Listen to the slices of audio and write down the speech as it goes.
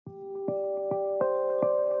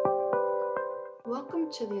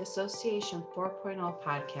to the Association 4.0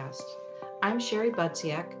 podcast. I'm Sherry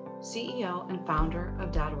Budziak, CEO and founder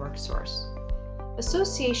of .org Source.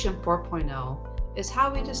 Association 4.0 is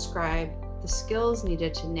how we describe the skills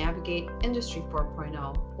needed to navigate Industry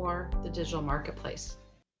 4.0 or the digital marketplace.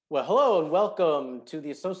 Well, hello and welcome to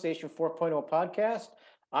the Association 4.0 podcast.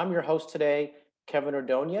 I'm your host today, Kevin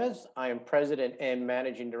Ordonez. I am President and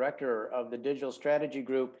Managing Director of the Digital Strategy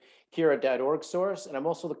Group here at .org Source, and I'm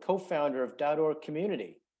also the co-founder of .org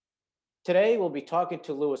Community. Today, we'll be talking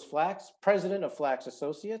to Louis Flax, President of Flax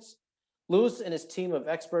Associates. Louis and his team of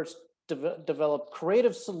experts develop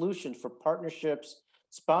creative solutions for partnerships,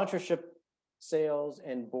 sponsorship, sales,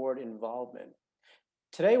 and board involvement.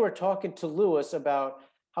 Today, we're talking to Louis about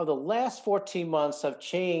how the last 14 months have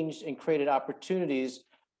changed and created opportunities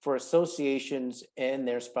for associations and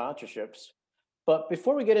their sponsorships. But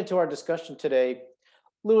before we get into our discussion today,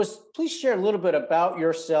 Louis, please share a little bit about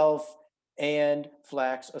yourself and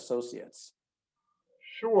Flax Associates.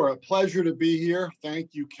 Sure, a pleasure to be here. Thank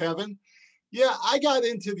you, Kevin. Yeah, I got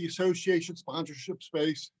into the association sponsorship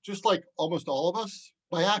space, just like almost all of us,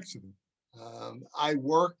 by accident. I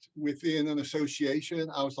worked within an association.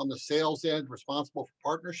 I was on the sales end, responsible for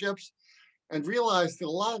partnerships, and realized that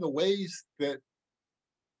a lot of the ways that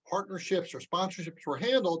partnerships or sponsorships were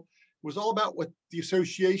handled was all about what the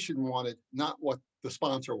association wanted, not what the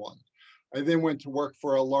sponsor wanted. I then went to work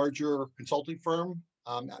for a larger consulting firm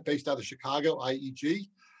based out of Chicago, IEG,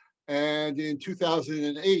 and in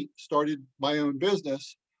 2008 started my own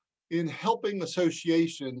business in helping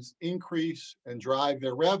associations increase and drive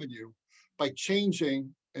their revenue by changing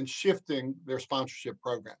and shifting their sponsorship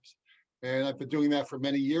programs. And I've been doing that for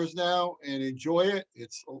many years now and enjoy it.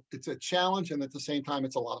 It's a challenge, and at the same time,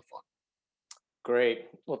 it's a lot of fun. Great.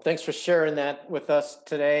 Well, thanks for sharing that with us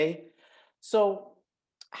today. So,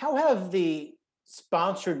 how have the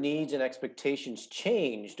sponsor needs and expectations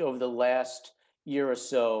changed over the last year or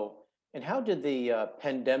so? And how did the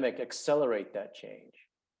pandemic accelerate that change?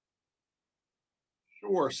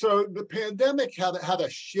 Sure. So the pandemic had a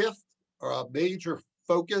shift or a major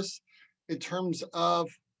focus in terms of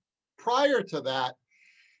prior to that,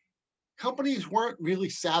 companies weren't really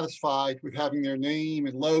satisfied with having their name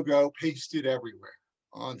and logo pasted everywhere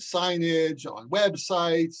on signage, on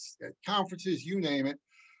websites, at conferences, you name it.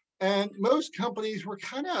 And most companies were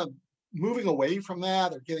kind of moving away from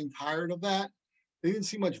that or getting tired of that. They didn't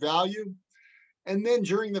see much value. And then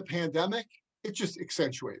during the pandemic, it just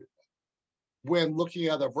accentuated it. When looking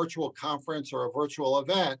at a virtual conference or a virtual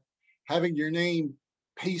event, having your name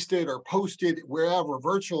pasted or posted wherever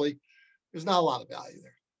virtually, there's not a lot of value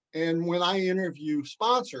there. And when I interview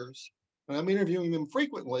sponsors, and I'm interviewing them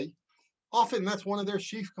frequently, often that's one of their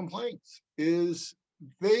chief complaints is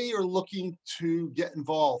they are looking to get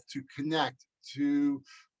involved, to connect, to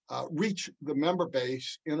reach the member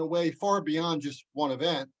base in a way far beyond just one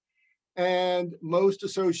event. And most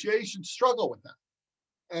associations struggle with that.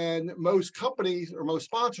 And most companies or most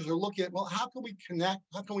sponsors are looking at, well, how can we connect?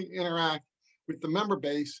 How can we interact with the member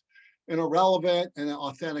base in a relevant and an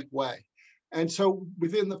authentic way? And so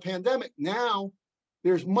within the pandemic, now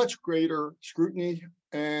there's much greater scrutiny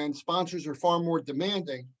and sponsors are far more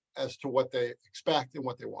demanding as to what they expect and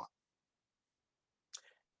what they want.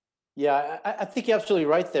 Yeah, I think you're absolutely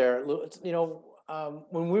right there.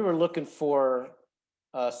 When we were looking for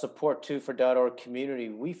support too for .org Community,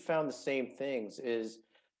 we found the same things. Is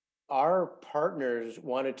our partners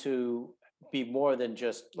wanted to be more than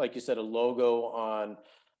just, like you said, a logo on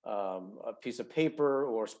a piece of paper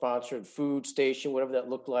or sponsored food station, whatever that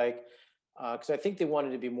looked like. Because I think they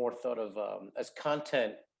wanted to be more thought of as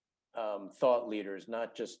content thought leaders,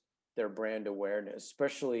 not just their brand awareness,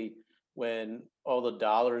 especially when all the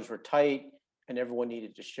dollars were tight and everyone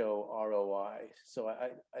needed to show ROI. So I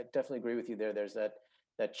definitely agree with you there. There's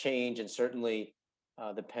that change, and certainly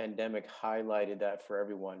the pandemic highlighted that for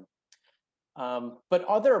everyone. But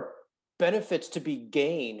are there benefits to be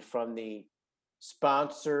gained from the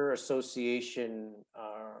sponsor association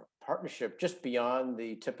partnership just beyond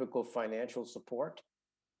the typical financial support?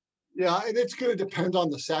 Yeah, and it's going to depend on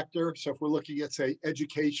the sector. So if we're looking at, say,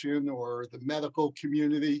 education or the medical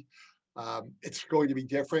community, it's going to be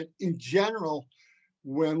different. In general,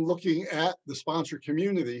 when looking at the sponsor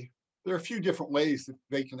community, there are a few different ways that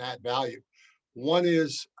they can add value. One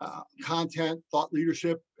is content, thought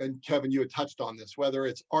leadership, and Kevin, you had touched on this, whether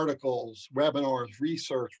it's articles, webinars,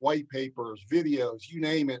 research, white papers, videos, you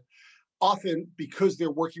name it. Often, because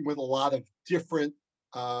they're working with a lot of different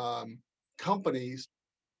companies,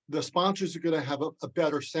 the sponsors are going to have a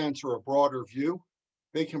better sense or a broader view.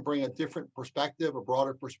 They can bring a different perspective, a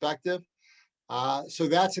broader perspective. So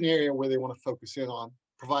that's an area where they want to focus in on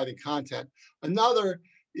providing content. Another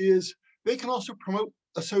is they can also promote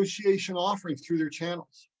association offerings through their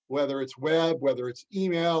channels, whether it's web, whether it's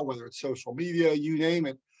email, whether it's social media, you name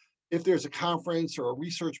it. If there's a conference or a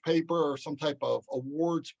research paper or some type of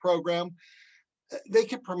awards program, they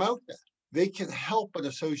can promote that. They can help an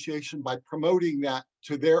association by promoting that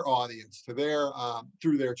to their audience, to their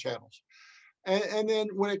through their channels. And then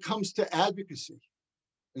when it comes to advocacy,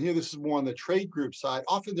 and here this is more on the trade group side,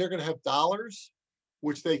 often they're going to have dollars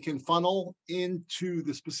which they can funnel into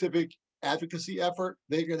the specific advocacy effort.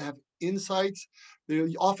 They're going to have insights. They're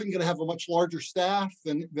often going to have a much larger staff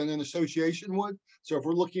than an association would. So if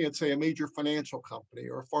we're looking at, say, a major financial company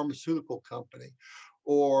or a pharmaceutical company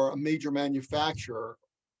or a major manufacturer,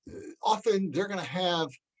 often they're going to have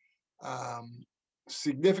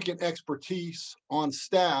significant expertise on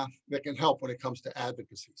staff that can help when it comes to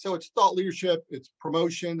advocacy. So it's thought leadership, it's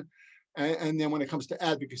promotion, and then when it comes to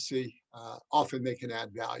advocacy, often they can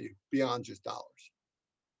add value beyond just dollars.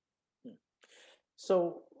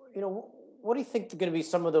 So, what do you think are going to be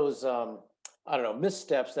some of those, I don't know,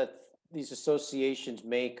 missteps that these associations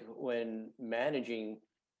make when managing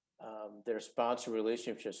their sponsor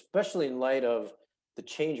relationships, especially in light of the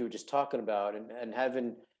change you were just talking about and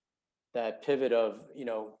having that pivot of,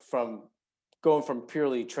 from going from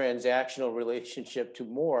purely transactional relationship to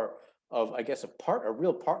more of, I guess, a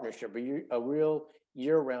real partnership, a real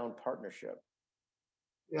year-round partnership?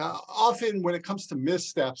 Yeah, often when it comes to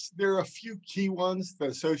missteps, there are a few key ones that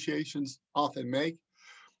associations often make.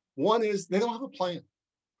 One is they don't have a plan.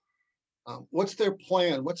 What's their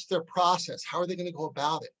plan? What's their process? How are they going to go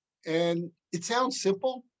about it? And it sounds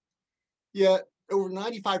simple, yet over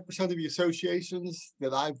 95% of the associations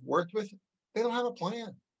that I've worked with, they don't have a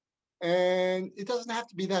plan. And it doesn't have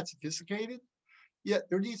to be that sophisticated, yet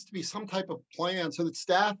there needs to be some type of plan so that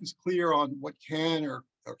staff is clear on what can or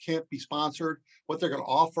can't be sponsored, what they're going to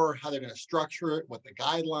offer, how they're going to structure it, what the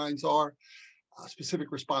guidelines are,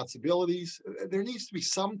 specific responsibilities. There needs to be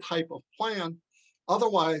some type of plan.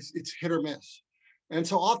 Otherwise, it's hit or miss. And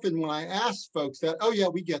so often when I ask folks that, oh yeah,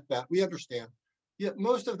 we get that, we understand. Yet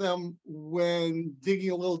most of them, when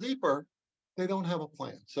digging a little deeper, they don't have a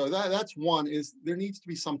plan. So that's one, is there needs to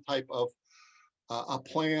be some type of a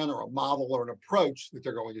plan or a model or an approach that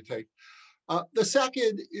they're going to take. The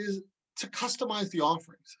second is to customize the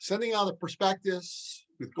offerings. Sending out a prospectus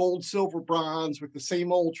with gold, silver, bronze, with the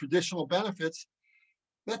same old traditional benefits,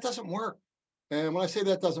 that doesn't work. And when I say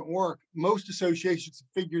that doesn't work, most associations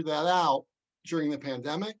figured that out during the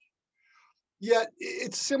pandemic. Yet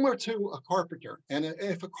it's similar to a carpenter. And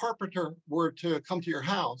if a carpenter were to come to your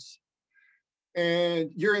house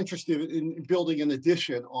and you're interested in building an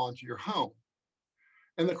addition onto your home,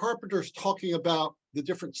 and the carpenter's talking about the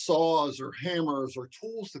different saws or hammers or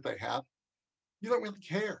tools that they have, you don't really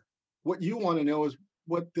care. What you want to know is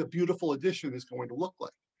what the beautiful addition is going to look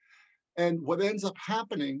like. And what ends up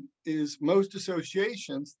happening is most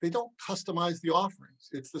associations, they don't customize the offerings.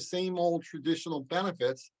 It's the same old traditional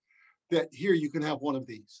benefits that here you can have one of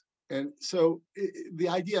these. And so the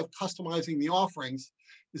idea of customizing the offerings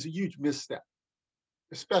is a huge misstep,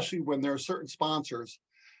 especially when there are certain sponsors,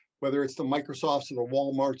 whether it's the Microsofts or the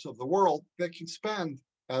Walmarts of the world, that can spend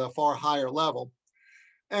at a far higher level.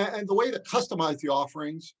 And the way to customize the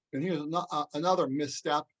offerings, and here's another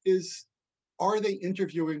misstep, is are they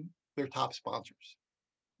interviewing their top sponsors?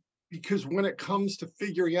 Because when it comes to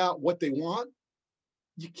figuring out what they want,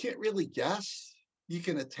 you can't really guess. You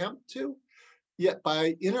can attempt to, yet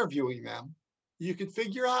by interviewing them, you can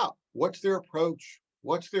figure out what's their approach,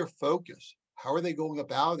 what's their focus, how are they going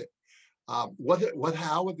about it, how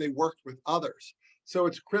have they worked with others. So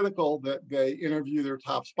it's critical that they interview their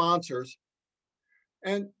top sponsors.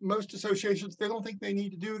 And most associations, they don't think they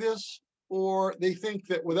need to do this, or they think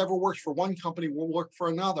that whatever works for one company will work for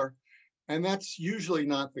another. And that's usually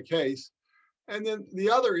not the case. And then the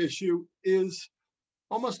other issue is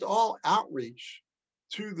almost all outreach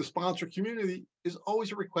to the sponsor community is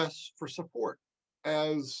always a request for support.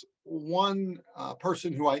 As one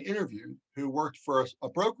person who I interviewed who worked for a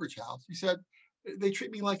brokerage house, he said, they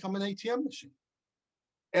treat me like I'm an ATM machine.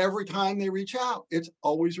 Every time they reach out, it's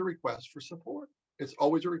always a request for support. It's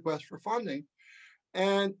always a request for funding.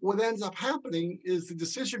 And what ends up happening is the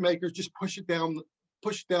decision makers just push it down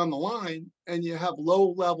the line, and you have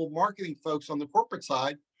low-level marketing folks on the corporate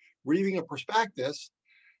side reading a prospectus,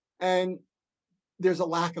 and there's a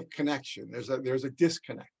lack of connection. There's a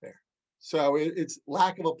disconnect there. So it's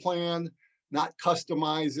lack of a plan, not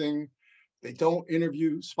customizing. They don't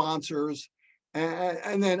interview sponsors,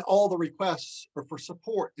 and then all the requests are for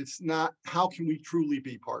support. It's not how can we truly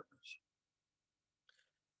be partners.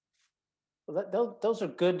 Well, those are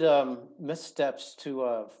good missteps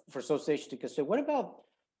to for association to consider. What about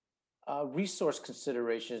resource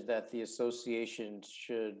considerations that the association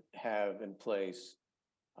should have in place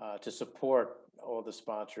to support all the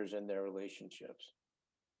sponsors and their relationships?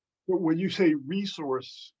 But when you say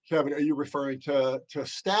resource, Kevin, are you referring to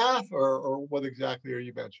staff or what exactly are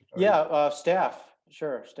you mentioning? Yeah, staff.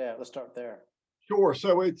 Sure, staff. Let's start there. Sure.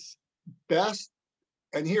 So it's best,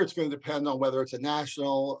 and here it's going to depend on whether it's a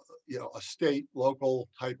national, a state, local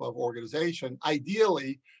type of organization.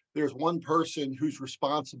 Ideally, there's one person who's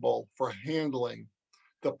responsible for handling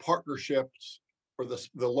the partnerships or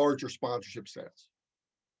the larger sponsorship sales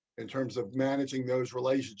in terms of managing those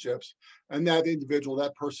relationships. And that individual,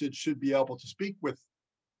 that person should be able to speak with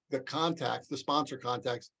the contacts, the sponsor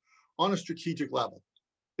contacts on a strategic level.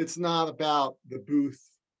 It's not about the booth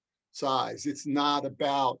size. It's not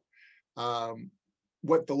about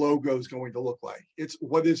what the logo is going to look like. It's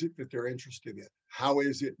what is it that they're interested in? How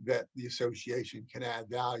is it that the association can add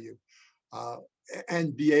value uh,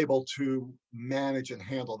 and be able to manage and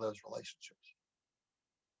handle those relationships?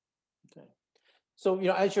 Okay. So,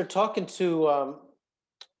 as you're talking to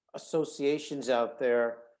associations out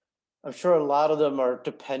there, I'm sure a lot of them are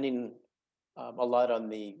depending a lot on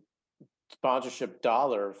the sponsorship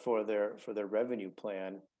dollar for their revenue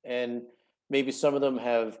plan, and maybe some of them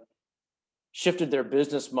have shifted their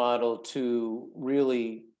business model to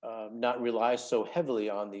really not rely so heavily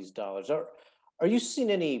on these dollars. Are you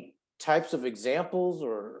seeing any types of examples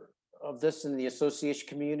or of this in the association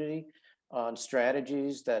community on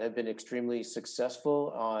strategies that have been extremely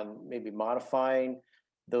successful on maybe modifying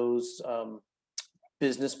those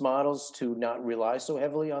business models to not rely so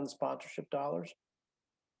heavily on sponsorship dollars?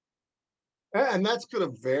 And that's going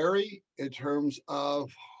to vary in terms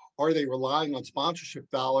of, are they relying on sponsorship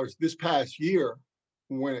dollars this past year?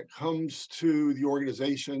 When it comes to the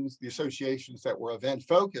organizations, the associations that were event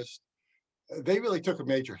focused, they really took a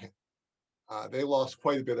major hit. They lost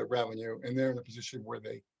quite a bit of revenue and they're in a position where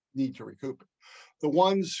they need to recoup it. The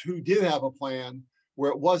ones who did have a plan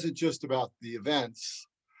where it wasn't just about the events,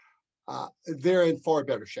 they're in far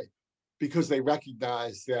better shape because they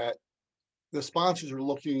recognize that the sponsors are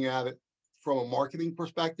looking at it from a marketing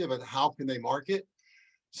perspective and how can they market.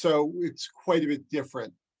 So it's quite a bit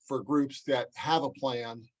different for groups that have a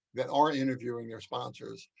plan, that are interviewing their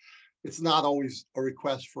sponsors. It's not always a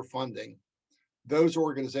request for funding. Those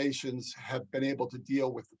organizations have been able to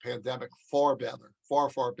deal with the pandemic far better,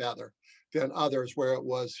 far better than others where it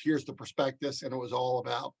was, here's the prospectus, and it was all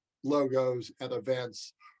about logos at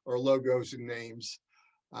events or logos and names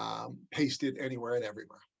pasted anywhere and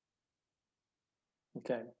everywhere.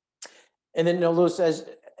 Okay. And then, Lewis,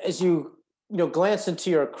 as you glance into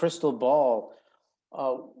your crystal ball,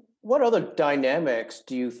 uh, what other dynamics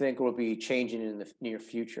do you think will be changing in the near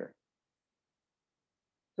future?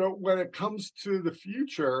 So when it comes to the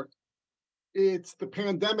future, it's the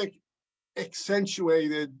pandemic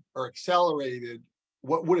accentuated or accelerated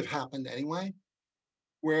what would have happened anyway,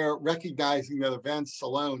 where recognizing that events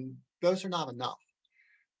alone, those are not enough.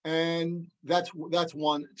 And that's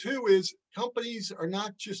one. Two is companies are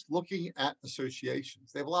not just looking at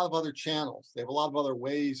associations. They have a lot of other channels. They have a lot of other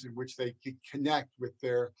ways in which they can connect with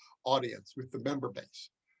their audience, with the member base,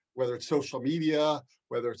 whether it's social media,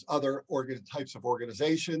 whether it's other types of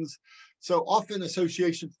organizations. So often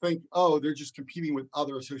associations think, oh, they're just competing with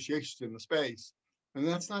other associations in the space. And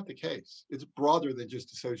that's not the case. It's broader than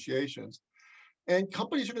just associations. And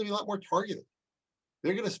companies are going to be a lot more targeted.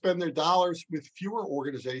 They're going to spend their dollars with fewer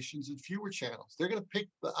organizations and fewer channels. They're going to pick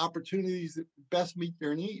the opportunities that best meet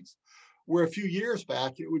their needs. Where a few years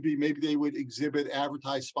back, it would be maybe they would exhibit,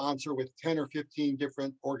 advertise, sponsor with 10 or 15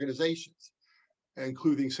 different organizations,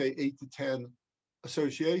 including, say, 8 to 10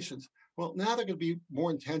 associations. Well, now they're going to be more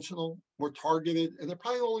intentional, more targeted, and they're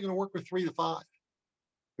probably only going to work with 3 to 5.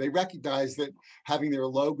 They recognize that having their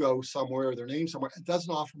logo somewhere or their name somewhere, it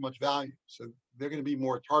doesn't offer much value. So they're going to be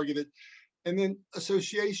more targeted. And then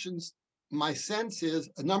associations, my sense is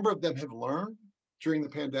a number of them have learned during the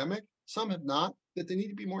pandemic, some have not, that they need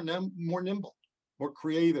to be more nimble, more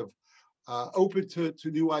creative, open to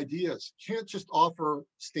new ideas. Can't just offer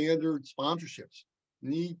standard sponsorships.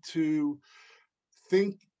 Need to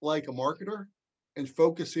think like a marketer and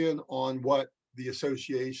focus in on what the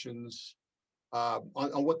associations,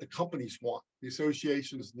 on what the companies want. The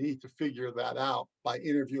associations need to figure that out by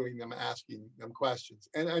interviewing them, asking them questions.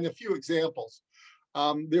 And a few examples.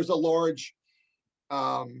 There's a large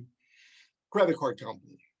credit card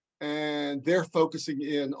company, and they're focusing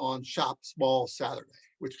in on Shop Small Saturday,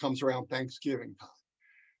 which comes around Thanksgiving time.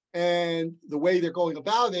 And the way they're going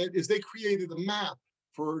about it is they created a map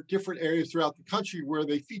for different areas throughout the country where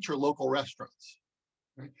they feature local restaurants.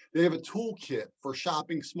 Right? They have a toolkit for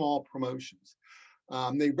shopping small promotions.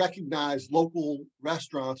 They recognize local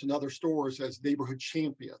restaurants and other stores as neighborhood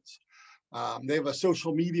champions. They have a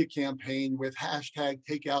social media campaign with hashtag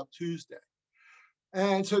Takeout Tuesday.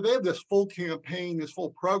 And so they have this full campaign, this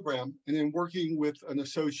full program, and then working with an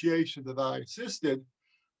association that I assisted,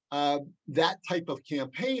 that type of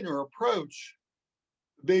campaign or approach,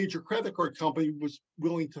 the major credit card company was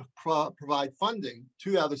willing to provide funding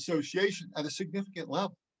to that association at a significant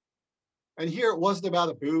level. And here it wasn't about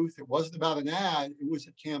a booth, it wasn't about an ad, it was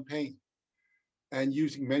a campaign and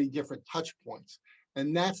using many different touch points.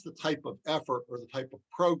 And that's the type of effort or the type of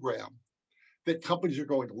program that companies are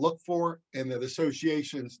going to look for, and that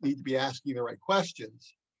associations need to be asking the right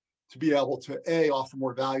questions to be able to A, offer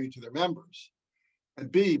more value to their members,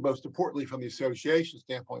 and B, most importantly from the association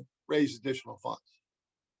standpoint, raise additional funds.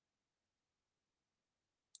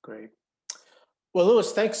 Great. Well,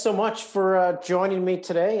 Louis, thanks so much for joining me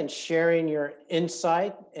today and sharing your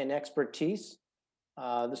insight and expertise.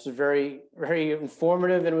 This was very, very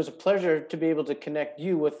informative, and it was a pleasure to be able to connect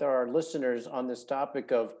you with our listeners on this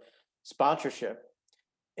topic of sponsorship.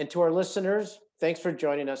 And to our listeners, thanks for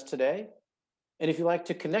joining us today. And if you'd like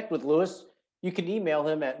to connect with Louis, you can email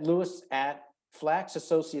him at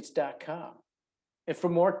louis@flaxassociates.com. And for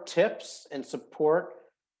more tips and support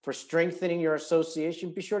for strengthening your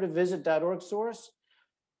association, be sure to visit .org Source.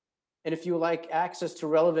 And if you would like access to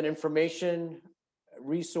relevant information,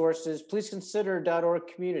 resources, please consider .org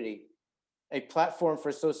Community, a platform for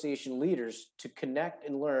association leaders to connect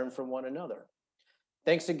and learn from one another.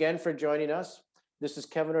 Thanks again for joining us. This is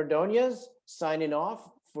Kevin Ordonez signing off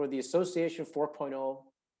for the Association 4.0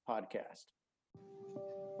 podcast.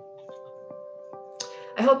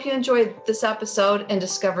 I hope you enjoyed this episode and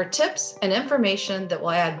discovered tips and information that will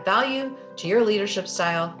add value to your leadership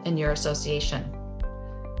style in your association.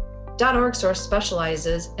 .org Source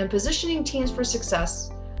specializes in positioning teams for success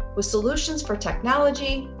with solutions for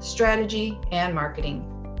technology, strategy, and marketing.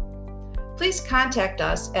 Please contact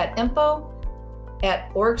us at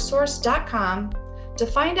info@orgsource.com to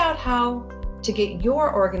find out how to get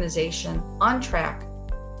your organization on track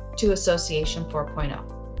to Association 4.0.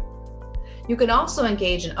 You can also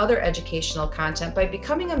engage in other educational content by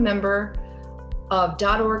becoming a member of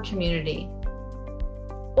 .org Community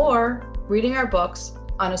or reading our books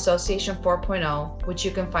on Association 4.0, which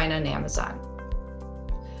you can find on Amazon.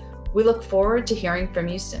 We look forward to hearing from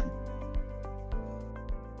you soon.